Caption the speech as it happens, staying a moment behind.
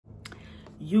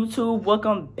YouTube,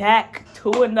 welcome back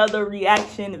to another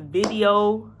reaction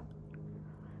video.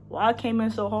 Why I came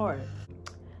in so hard?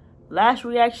 Last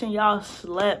reaction, y'all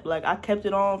slept. Like, I kept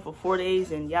it on for 4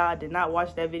 days and y'all did not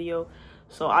watch that video.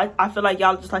 So I feel like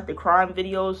y'all just like the crime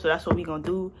videos, so that's what we gonna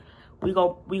do. We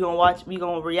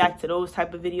gonna react to those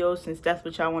type of videos since that's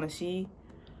what y'all wanna see.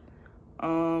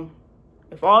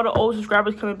 If all the old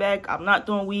subscribers coming back, I'm not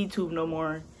doing WeedTube no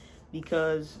more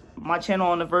because my channel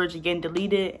on the verge of getting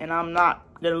deleted and I'm not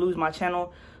gonna lose my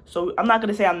channel. So I'm not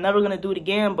gonna say I'm never gonna do it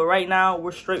again, but right now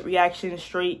we're straight reactions,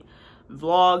 straight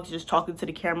vlogs, just talking to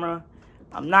the camera.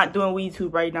 I'm not doing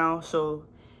WeedTube right now, so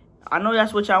I know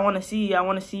that's what y'all want to see. I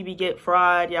want to see me get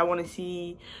fried. Y'all want to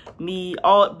see me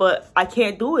all, but I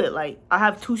can't do it. Like, I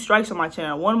have 2 strikes on my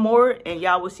channel. One more and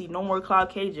y'all will see no more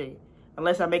Cloud KJ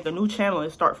unless I make a new channel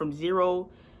and start from 0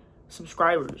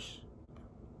 subscribers.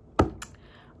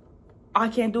 I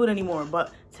can't do it anymore.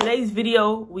 But today's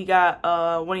video, we got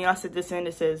one of y'all sent this in.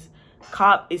 It says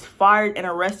cop is fired and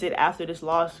arrested after this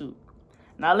lawsuit.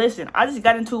 Now listen, I just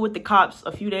got into it with the cops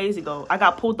a few days ago. I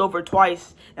got pulled over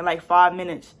twice in like 5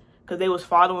 minutes because they was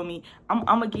following me. I'm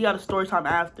gonna give y'all the story time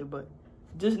after, but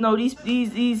just know these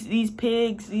pigs,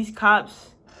 these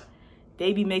cops,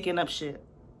 they be making up shit.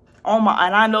 And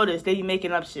I know this, they be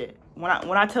making up shit. When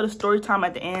I tell the story time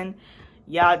at the end,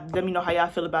 y'all let me know how y'all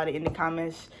feel about it in the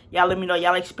comments. Y'all let me know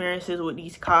y'all experiences with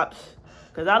these cops,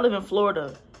 because I live in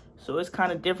Florida, so it's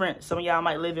kind of different. Some of y'all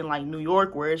might live in like New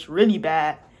York where it's really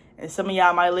bad, and some of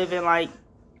y'all might live in like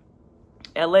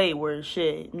LA where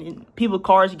shit, people's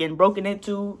cars getting broken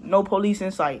into, no police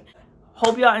in sight.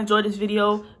 Hope y'all enjoyed this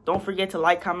video. Don't forget to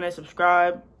like, comment, and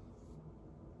subscribe.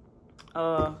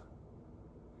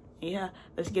 Yeah,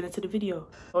 let's get into the video.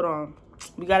 Hold on,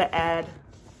 we got an ad.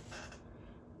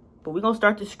 But we're going to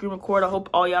start this screen record. I hope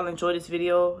all y'all enjoy this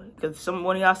video because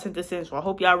one of y'all sent this in, so I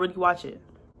hope y'all really watch it.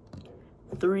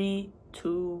 3,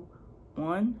 2,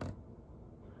 1.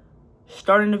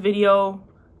 Starting the video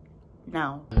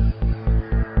now.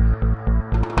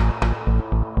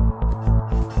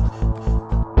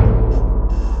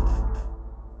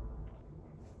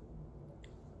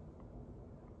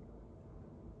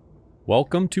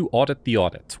 Welcome to Audit the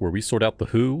Audit, where we sort out the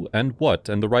who and what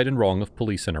and the right and wrong of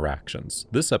police interactions.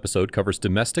 This episode covers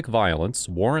domestic violence,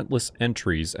 warrantless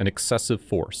entries, and excessive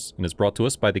force, and is brought to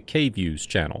us by the K-Views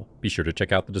channel. Be sure to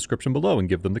check out the description below and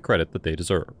give them the credit that they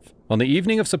deserve. On the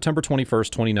evening of September 21st,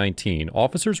 2019,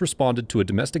 officers responded to a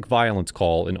domestic violence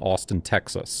call in Austin,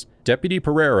 Texas. Deputy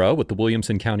Pereira with the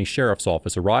Williamson County Sheriff's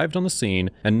Office arrived on the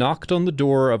scene and knocked on the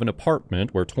door of an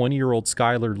apartment where 20-year-old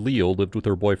Skylar Leal lived with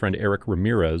her boyfriend Eric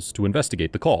Ramirez to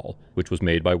investigate the call, which was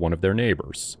made by one of their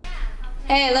neighbors.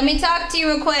 Hey, let me talk to you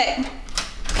real quick.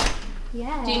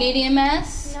 Yeah. Do you need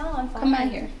EMS? No, I'm fine. Come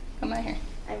out here. Come out here.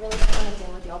 I really don't want to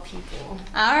deal with y'all people.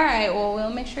 All right, well,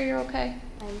 we'll make sure you're okay.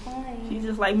 I'm fine. She's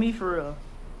just like me for real.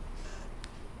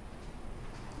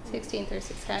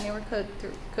 1636 County, we're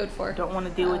code 4. Don't want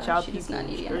to deal with y'all she people. Does not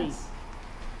need straight. EMS.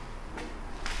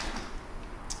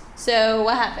 So,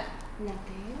 what happened?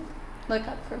 Nothing. Look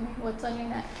up for me. What's on your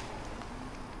neck?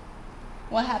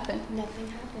 What happened? Nothing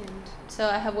happened. So,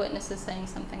 I have witnesses saying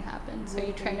something happened. So, are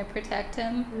you trying to protect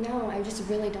him? No, I just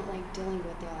really don't like dealing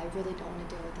with y'all. I really don't want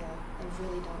to deal with y'all. I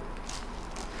really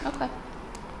don't. Okay.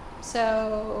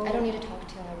 So... I don't need to talk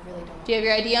to y'all. I really don't. Do you have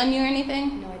your ID on you or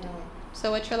anything? No, I don't.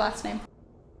 So, what's your last name?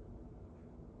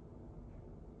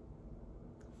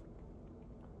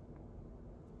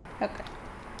 Okay.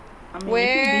 I mean,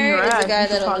 Where is the guy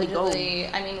that probably allegedly?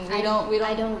 I mean, I don't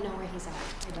know where he's at.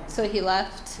 I don't. So he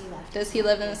left. He left. Does he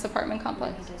live in this apartment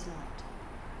complex? No, he does not.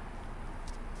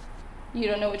 You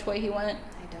don't know which way he went.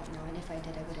 I don't know, and if I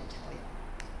did, I wouldn't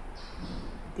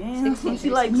tell you. Damn, she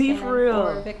like me for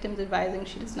real. Victims advising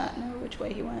she does not know which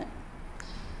way he went.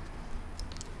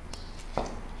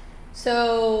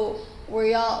 So were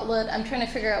y'all? I'm trying to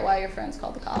figure out why your friends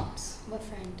called the cops. What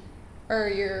friend? Or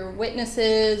your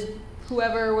witnesses,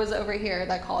 whoever was over here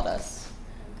that called us.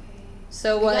 Okay.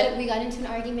 So We got into an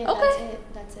argument. Okay.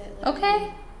 That's it. Okay.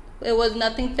 Literally. It was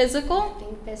nothing physical?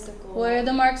 Nothing physical. Where are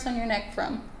the marks on your neck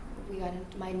from? We got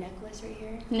into my necklace right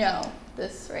here. No,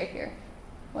 this right here.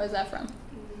 What is that from?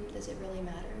 Does it really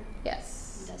matter?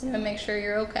 Yes. It I'm doesn't. gonna make sure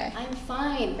you're okay. I'm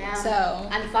fine, ma'am. So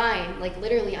I'm fine. Like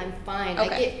literally, I'm fine.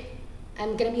 Okay.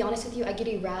 I'm gonna be honest with you. I get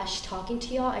a rash talking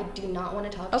to y'all. I do not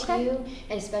want to talk to you,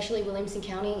 and especially Williamson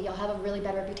County. Y'all have a really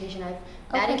bad reputation. I've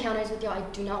bad encounters with y'all. I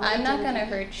do not want to. I'm not gonna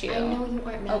hurt you. I know you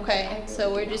aren't. Ma'am, okay.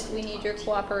 So we need your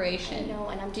cooperation. I know,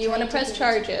 and I'm. Do you want to press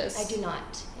charges? I do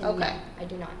not. Okay. No, I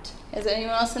do not. Is there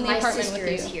anyone else in the apartment with you?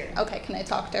 My sister is here. Okay. Can I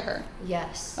talk to her?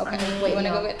 Yes. Okay. Wait, you want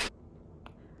to no. go get?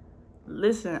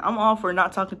 Listen, I'm all for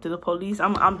not talking to the police.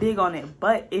 I'm big on it.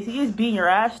 But if he is beating your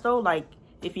ass though, like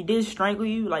if he did strangle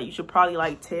you, like you should probably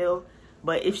like tell.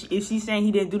 But if she's saying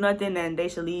he didn't do nothing, then they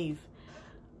should leave.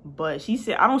 But she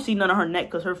said I don't see none on her neck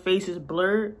because her face is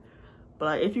blurred. But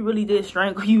like, if he really did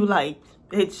strangle you, like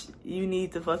bitch, you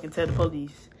need to fucking tell the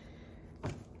police.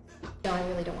 No, I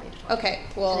really don't want you to talk. Okay,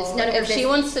 well, It's none of her if she business.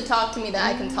 wants to talk to me, then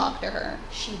I can talk to her.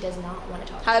 She does not want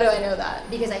to talk. How to do you. I know that?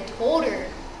 Because I told her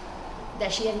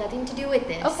that she had nothing to do with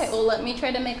this. Okay, well, let me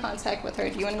try to make contact with her.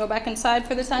 Do you want to go back inside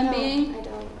for the time No, being? I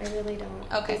don't. I really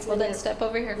don't. Okay, It's well none then of- step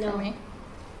over here No. for me.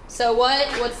 So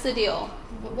what's the deal?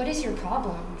 What is your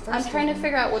problem? I'm trying to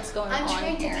figure out what's going I'm on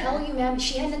trying here. to tell you, ma'am.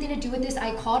 She had nothing to do with this.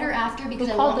 I called her after because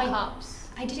Who I called want the my... cops?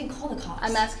 I didn't call the cops.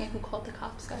 I'm asking who called the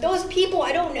cops, guys. Those people,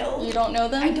 I don't know. You don't know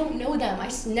them? I don't know them.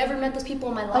 Never met those people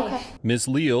in my life. Okay. Ms.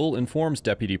 Leal informs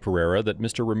Deputy Pereira that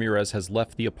Mr. Ramirez has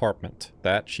left the apartment,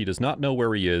 that she does not know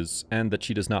where he is, and that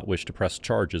she does not wish to press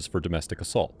charges for domestic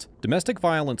assault. Domestic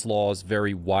violence laws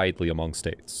vary widely among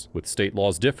states, with state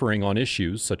laws differing on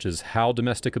issues such as how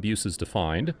domestic abuse is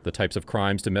defined, the types of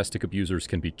crimes domestic abusers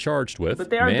can be charged with, But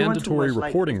they are doing too mandatory much, like,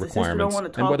 reporting if the sister don't requirements, wanna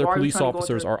and talk, whether why are you police trying to go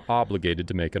officers to- are obligated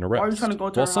to make an are you arrest. trying to go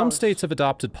to While her some house? states have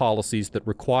adopted policies that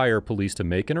require police to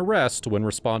make an arrest when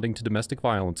responding to domestic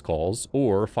violence calls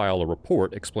or file a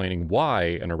report explaining why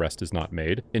an arrest is not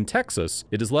made, in Texas,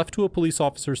 it is left to a police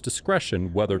officer's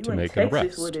discretion whether You to in make an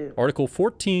Texas arrest. with it. Article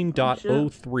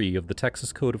 14.03 of the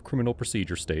Texas Code of Criminal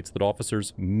Procedure states that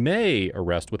officers may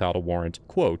arrest without a warrant,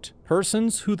 quote,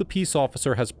 persons who the peace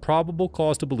officer has probable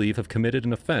cause to believe have committed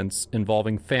an offense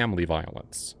involving family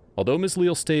violence. Although Ms.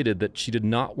 Leal stated that she did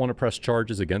not want to press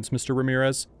charges against Mr.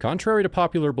 Ramirez, contrary to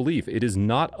popular belief, it is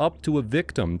not up to a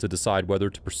victim to decide whether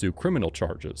to pursue criminal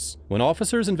charges. When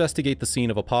officers investigate the scene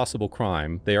of a possible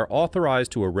crime, they are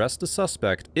authorized to arrest a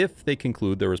suspect if they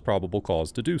conclude there is probable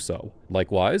cause to do so.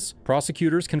 Likewise,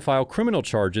 prosecutors can file criminal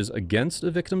charges against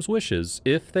a victim's wishes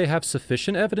if they have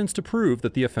sufficient evidence to prove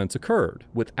that the offense occurred,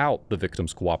 without the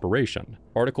victim's cooperation.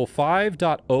 Article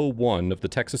 5.01 of the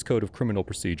Texas Code of Criminal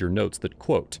Procedure notes that,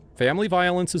 quote, family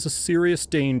violence is a serious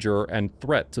danger and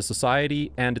threat to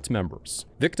society and its members.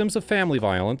 Victims of family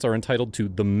violence are entitled to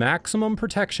the maximum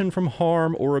protection from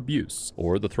harm or abuse,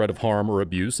 or the threat of harm or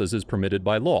abuse as is permitted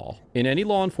by law. In any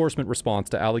law enforcement response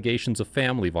to allegations of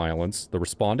family violence, the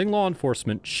responding law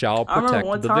enforcement shall I remember protect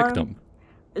one the time- victim.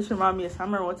 This reminds me of I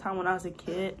remember one time when I was a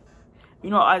kid. You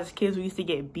know, as kids, we used to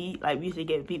get beat. Like, we used to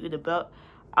get beat with a belt.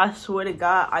 I swear to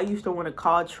God, I used to want to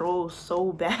call trolls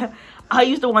so bad. I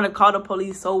used to want to call the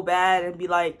police so bad and be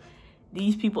like,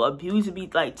 these people abusing me.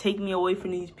 Like, take me away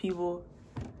from these people.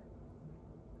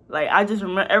 Like, I just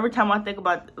remember, every time I think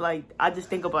about, like, I just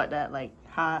think about that. Like,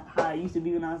 how I used to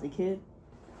be when I was a kid.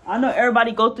 I know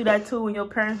everybody go through that too when your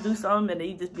parents do something and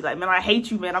they just be like, man, I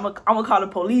hate you, man. I'm gonna call the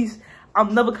police.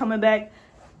 I'm never coming back.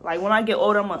 Like, when I get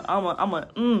older,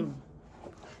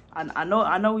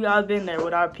 I know we all been there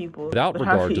with our people. Without with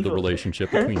our regard to the people.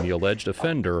 relationship between the alleged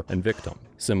offender and victim.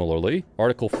 Similarly,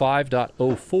 Article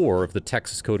 5.04 of the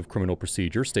Texas Code of Criminal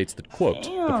Procedure states that, quote, the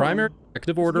Damn. primary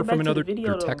protective order get back from to the another video,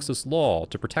 under though. Texas law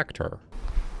to protect her.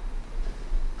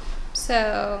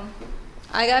 So,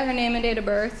 I got her name and date of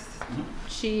birth.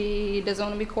 She doesn't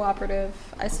want to be cooperative.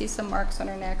 I see some marks on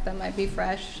her neck that might be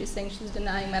fresh. She's saying she's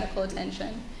denying medical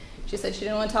attention. She said she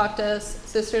didn't want to talk to us.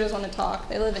 Sister doesn't want to talk.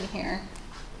 They live in here.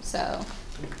 So,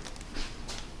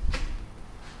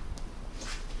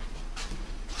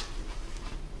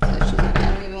 she's like,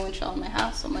 I don't even want y'all in my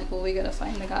house. I'm like, well, we gotta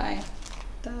find the guy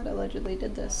that allegedly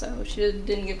did this. So she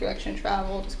didn't give direction,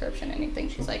 travel, description, anything.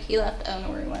 She's like, he left. I don't know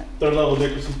where he went. Third level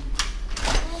Dickerson.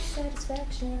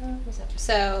 Satisfaction. What's up?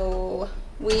 So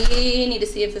we need to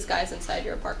see if this guy's inside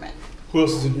your apartment. Who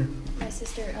else is in here? My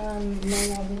sister, no, I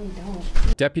really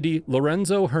don't. Deputy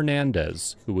Lorenzo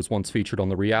Hernandez, who was once featured on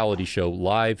the reality show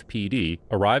Live PD,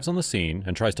 arrives on the scene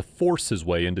and tries to force his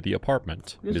way into the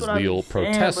apartment. This Ms. what I be Leal saying,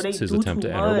 protests but they his do attempt too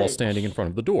to enter while much. standing in front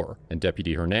of the door, and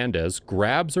Deputy Hernandez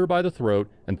grabs her by the throat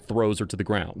and throws her to the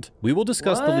ground. We will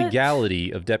discuss the What? legality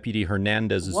of Deputy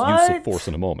Hernandez's use What? of force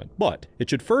in a moment, but it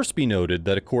should first be noted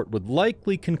that a court would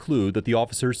likely conclude that the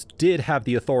officers did have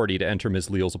the authority to enter Ms.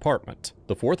 Leal's apartment.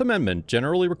 The Fourth Amendment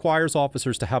generally requires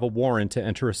officers to have a warrant to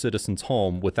enter a citizen's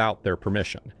home without their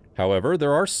permission. However,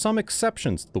 there are some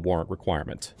exceptions to the warrant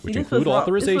requirement, which See, this include was wrong-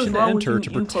 authorization this was to wrong with enter you,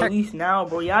 to you protect. police now,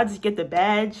 bro. Y'all just get the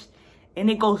badge and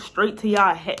it goes straight to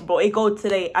y'all head, bro. It go to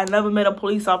they. I never met a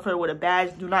police officer with a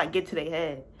badge. Do not get to their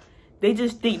head. They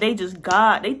just think they just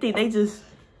God. They think they just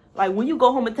Like, when you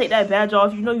go home and take that badge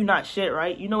off, you know you're not shit,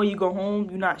 right? You know when you go home,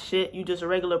 you're not shit. You just a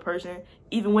regular person.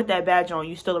 Even with that badge on,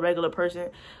 you still a regular person.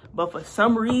 But for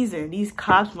some reason, these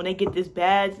cops, when they get this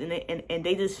badge and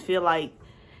they just feel like,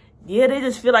 yeah, they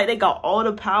just feel like they got all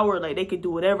the power. Like, they can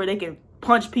do whatever. They can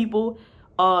punch people,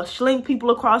 sling people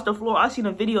across the floor. I seen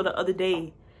a video the other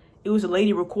day. It was a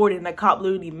lady recording, and that cop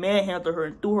literally manhandled her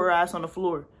and threw her ass on the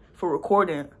floor for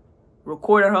recording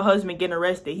her husband getting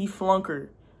arrested. He flunked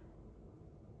her.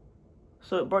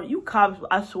 So, bro, you cops,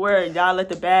 I swear, y'all let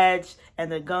the badge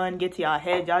and the gun get to y'all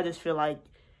head. Y'all just feel like,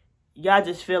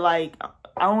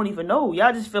 I don't even know.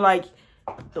 Y'all just feel like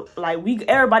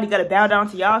everybody got to bow down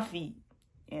to y'all feet.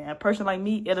 And a person like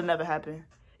me, it'll never happen.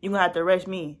 You're going to have to arrest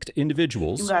me.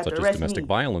 Individuals, such as domestic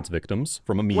violence victims,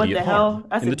 from immediate harm.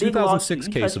 In the 2006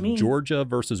 case of Georgia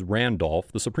versus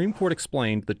Randolph, the Supreme Court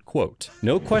explained that, quote,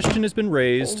 no question has been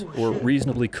raised, or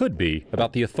reasonably could be,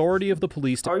 about the authority of the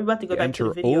police to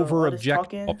enter over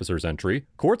object officers' entry.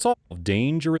 Courts all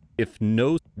dangerous if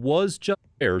no was just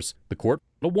theirs. The court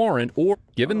a warrant, or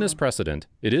given this precedent,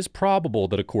 it is probable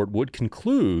that a court would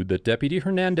conclude that Deputy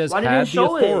Hernandez had the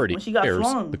authority.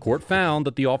 The court found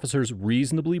that the officers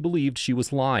reasonably believed she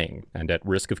was lying and at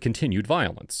risk of continued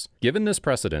violence. Given this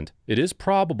precedent, it is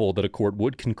probable that a court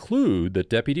would conclude that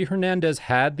Deputy Hernandez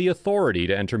had the authority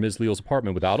to enter Ms. Leal's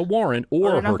apartment without a warrant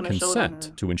or her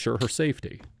consent to ensure her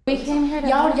safety. We came here to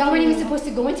y'all weren't even supposed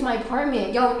to go into my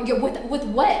apartment. Y'all with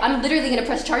what? I'm literally gonna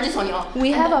press charges on y'all.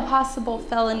 We have a possible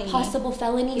felony. Possible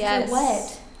felony? Yes. For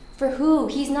what? For who?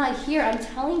 He's not here, I'm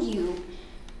telling you.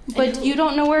 But you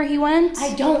don't know where he went?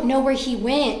 I don't know where he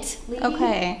went. Lady.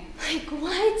 Okay. Like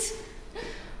what?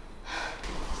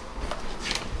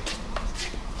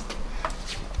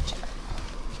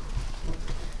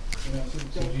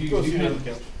 So you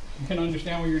can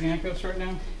understand where you're in handcuffs right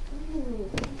now?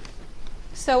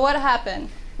 So what happened?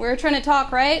 We were trying to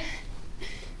talk, right?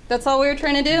 That's all we were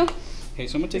trying to do? Hey,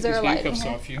 someone take these handcuffs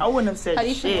off you. I wouldn't have said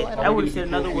shit. I would have said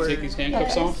another word. Take these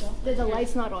handcuffs off? The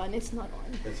light's not on. It's not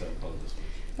on.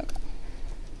 Okay.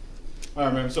 All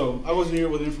right, ma'am. So I wasn't here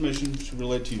with information to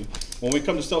relate to you. When we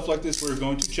come to stuff like this, we're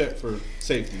going to check for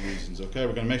safety reasons, okay?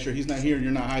 We're going to make sure he's not here and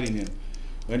you're not hiding him.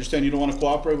 We understand you don't want to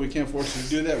cooperate. We can't force you to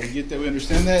do that. We get that. We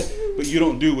understand that. But you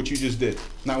don't do what you just did.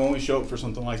 Not when we show up for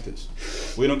something like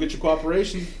this. We don't get your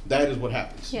cooperation. That is what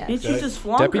happens. Yes.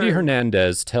 Okay? Deputy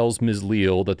Hernandez tells Ms.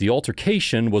 Leal that the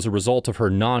altercation was a result of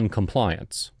her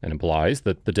non-compliance and implies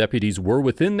that the deputies were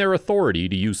within their authority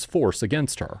to use force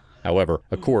against her. However,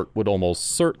 a court would almost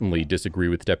certainly disagree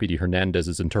with Deputy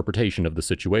Hernandez's interpretation of the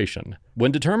situation.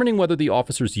 When determining whether the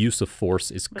officer's use of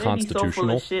force is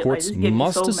constitutional, courts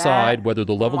must decide whether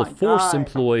the level of force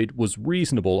employed was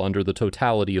reasonable under the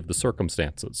totality of the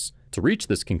circumstances. To reach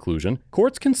this conclusion,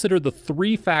 courts consider the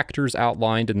three factors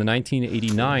outlined in the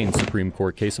 1989 Supreme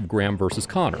Court case of Graham versus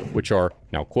Connor, which are,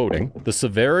 now quoting, the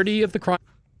severity of the crime,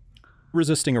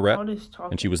 resisting arrest,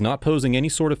 and she was not posing any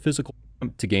sort of physical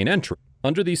attempt to gain entry.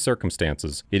 Under these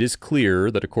circumstances, it is clear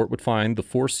that a court would find the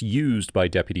force used by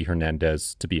Deputy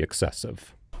Hernandez to be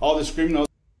excessive. All this screaming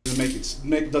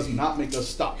does not make us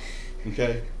stop,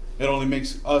 okay? It only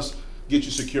makes us get you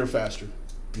secure faster,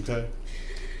 okay?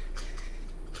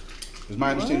 Is my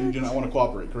understanding you do not want to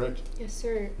cooperate, correct? Yes,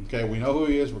 sir. Okay, we know who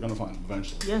he is. We're going to find him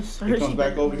eventually. Yes, sir. He comes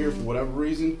back over here for whatever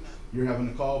reason. You're having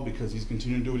to call because he's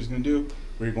continuing to do what he's going to do.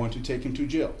 We're going to take him to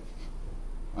jail.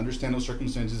 Understand those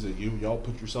circumstances that y'all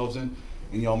put yourselves in,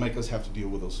 and y'all make us have to deal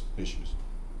with those issues.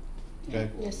 Okay?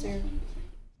 Yes, sir.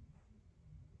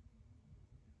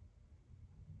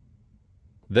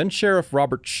 Then Sheriff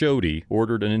Robert Shoddy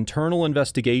ordered an internal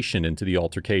investigation into the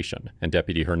altercation, and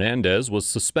Deputy Hernandez was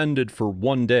suspended for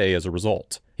 1 day as a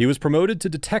result. He was promoted to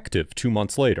detective 2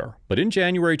 months later, but in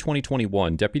January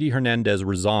 2021, Deputy Hernandez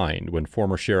resigned when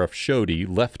former Sheriff Shoddy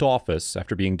left office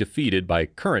after being defeated by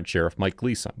current Sheriff Mike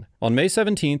Gleason. On May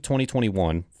 17,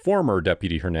 2021, former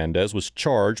Deputy Hernandez was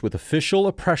charged with official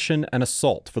oppression and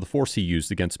assault for the force he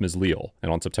used against Ms. Leal.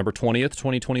 And on September 20th,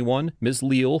 2021, Ms.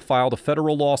 Leal filed a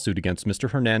federal lawsuit against Mr.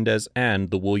 Hernandez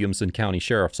and the Williamson County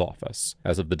Sheriff's Office.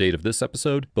 As of the date of this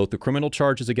episode, both the criminal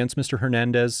charges against Mr.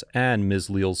 Hernandez and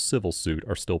Ms. Leal's civil suit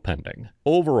are still pending.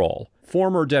 Overall,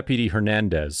 former Deputy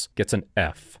Hernandez gets an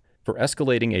F for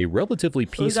escalating a relatively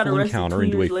peaceful encounter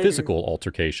into a physical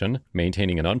altercation,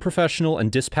 maintaining an unprofessional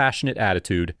and dispassionate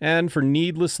attitude, and for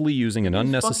needlessly using an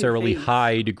unnecessarily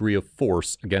high degree of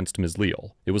force against Ms.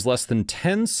 Leal. It was less than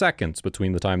 10 seconds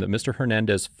between the time that Mr.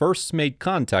 Hernandez first made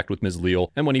contact with Ms.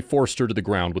 Leal and when he forced her to the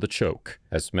ground with a choke.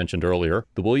 As mentioned earlier,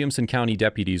 the Williamson County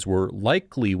deputies were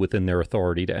likely within their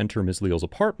authority to enter Ms. Leal's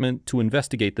apartment to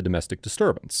investigate the domestic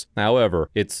disturbance. However,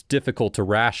 it's difficult to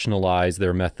rationalize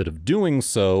their method of doing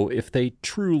so if they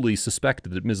truly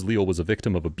suspected that Ms. Leal was a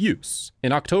victim of abuse.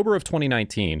 In October of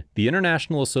 2019, the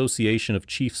International Association of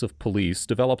Chiefs of Police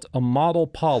developed a model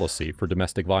policy for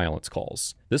domestic violence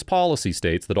calls. This policy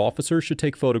states that officers should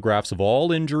take photographs of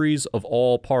all injuries of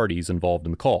all parties involved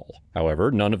in the call.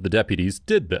 However, none of the deputies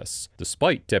did this,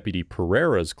 despite Deputy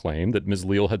Pereira's claim that Ms.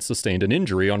 Leal had sustained an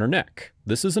injury on her neck.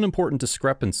 This is an important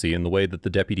discrepancy in the way that the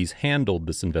deputies handled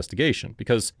this investigation,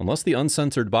 because unless the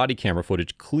uncensored body camera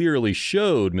footage clearly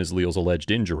showed Ms. Leal's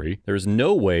alleged injury, there is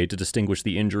no way to distinguish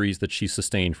the injuries that she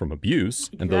sustained from abuse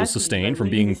and those sustained from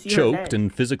being choked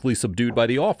and physically subdued by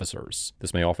the officers.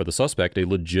 This may offer the suspect a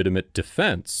legitimate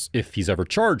defense if he's ever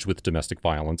charged with domestic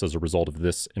violence as a result of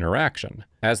this interaction.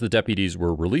 As the deputies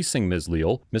were releasing Ms.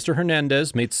 Leal, Mr.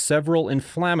 Hernandez made several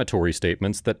inflammatory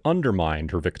statements that undermined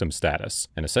her victim status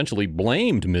and essentially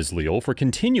blamed Ms. Leal for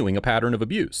continuing a pattern of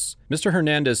abuse. Mr.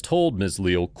 Hernandez told Ms.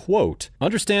 Leal, quote,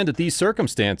 "Understand that these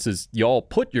circumstances y'all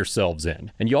put yourselves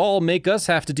in, and y'all make us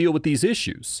have to deal with these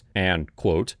issues. And,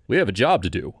 quote, we have a job to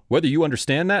do. Whether you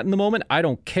understand that in the moment, I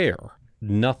don't care."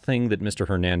 Nothing that Mr.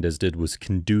 Hernandez did was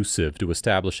conducive to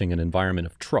establishing an environment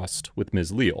of trust with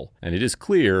Ms. Leal, and it is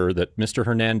clear that Mr.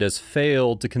 Hernandez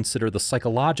failed to consider the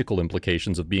psychological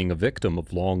implications of being a victim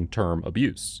of long-term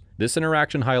abuse. This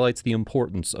interaction highlights the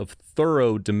importance of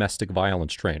thorough domestic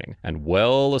violence training and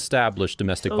well-established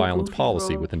domestic violence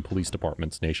policy within police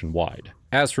departments nationwide.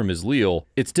 As for Ms. Leal,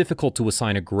 it's difficult to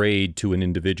assign a grade to an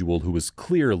individual who is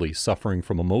clearly suffering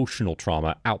from emotional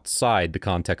trauma outside the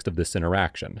context of this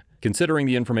interaction. Considering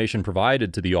the information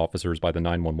provided to the officers by the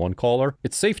 911 caller,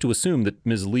 it's safe to assume that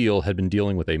Ms. Leal had been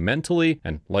dealing with a mentally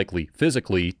and likely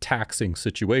physically taxing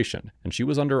situation, and she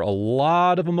was under a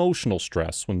lot of emotional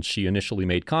stress when she initially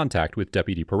made contact with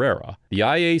Deputy Pereira. The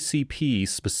IACP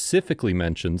specifically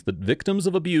mentions that victims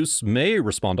of abuse may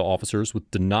respond to officers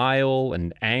with denial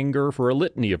and anger for a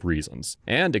litany of reasons,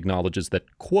 and acknowledges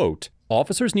that, quote,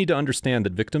 "Officers need to understand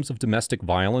that victims of domestic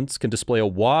violence can display a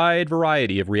wide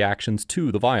variety of reactions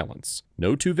to the violence.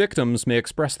 No two victims may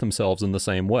express themselves in the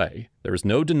same way. There is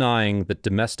no denying that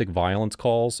domestic violence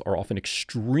calls are often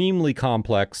extremely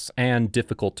complex and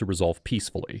difficult to resolve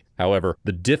peacefully. However,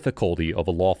 the difficulty of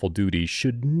a lawful duty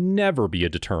should never be a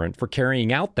deterrent for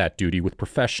carrying out that duty with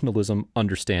professionalism,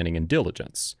 understanding, and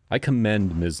diligence. I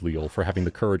commend Ms. Leal for having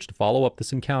the courage to follow up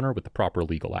this encounter with the proper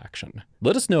legal action."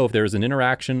 Let us know if there is an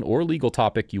interaction or legal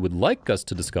topic you would like us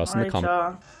to discuss in the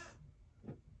comments.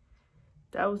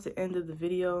 That was the end of the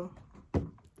video.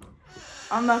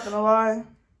 I'm not gonna lie,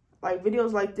 like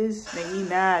videos like this make me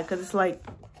mad because it's like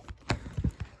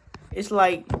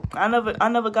I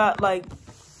never got like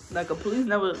a police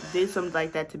never did something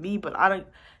like that to me, but I done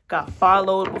got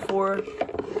followed before.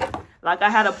 Like I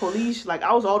had a police, like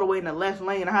I was all the way in the left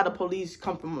lane. I had a police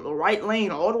come from the right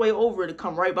lane all the way over to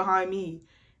come right behind me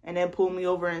and then pull me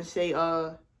over and say,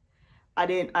 I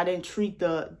didn't treat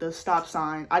the stop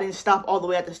sign. I didn't stop all the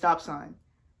way at the stop sign.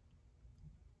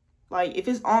 Like if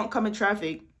it's oncoming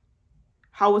traffic,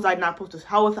 how was I not supposed to?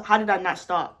 How did I not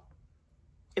stop?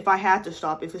 If I had to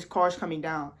stop, if his car's coming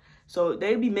down, so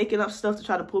they'd be making up stuff to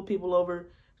try to pull people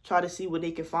over, try to see what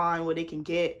they can find, what they can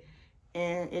get,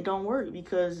 and it don't work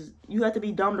because you have to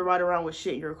be dumb to ride around with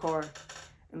shit in your car,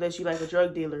 unless you like a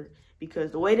drug dealer.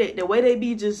 Because the way they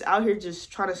be just out here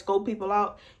just trying to scope people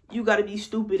out, you got to be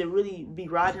stupid and really be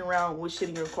riding around with shit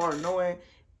in your car, knowing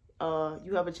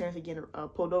you have a chance of getting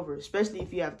pulled over, especially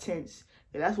if you have tints.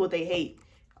 And that's what they hate.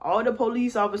 All the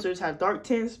police officers have dark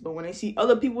tints, but when they see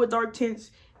other people with dark tints,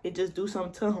 it just do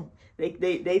something to them.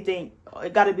 They think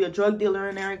it got to be a drug dealer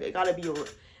in there. It got to be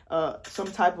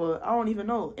some type of, I don't even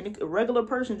know. And a regular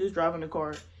person just driving the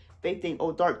car, they think,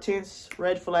 oh, dark tints,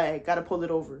 red flag, got to pull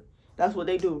it over. That's what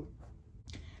they do.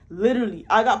 Literally,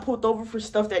 I got pulled over for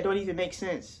stuff that don't even make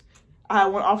sense. I had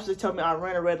one officer tell me I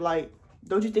ran a red light.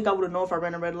 Don't you think I would have known if I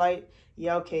ran a red light?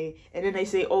 Yeah, okay. And then they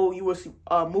say, oh, you was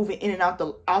moving in and out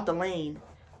the lane.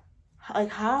 Like,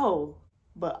 how?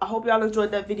 But I hope y'all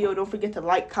enjoyed that video. Don't forget to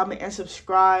like, comment, and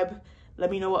subscribe.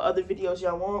 Let me know what other videos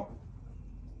y'all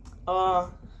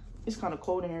want. It's kind of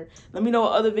cold in here. Let me know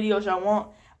what other videos y'all want.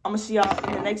 I'm going to see y'all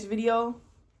in the next video.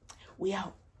 We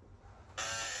out.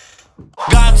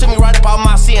 God took me right up out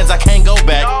my sins, I can't go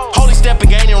back. Holy step and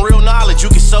gaining real knowledge, you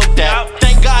can soak that.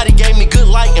 Thank God he gave me good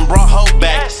light and brought hope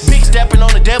back. Big stepping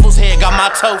on the devil's head, got my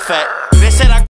toe fat. They said I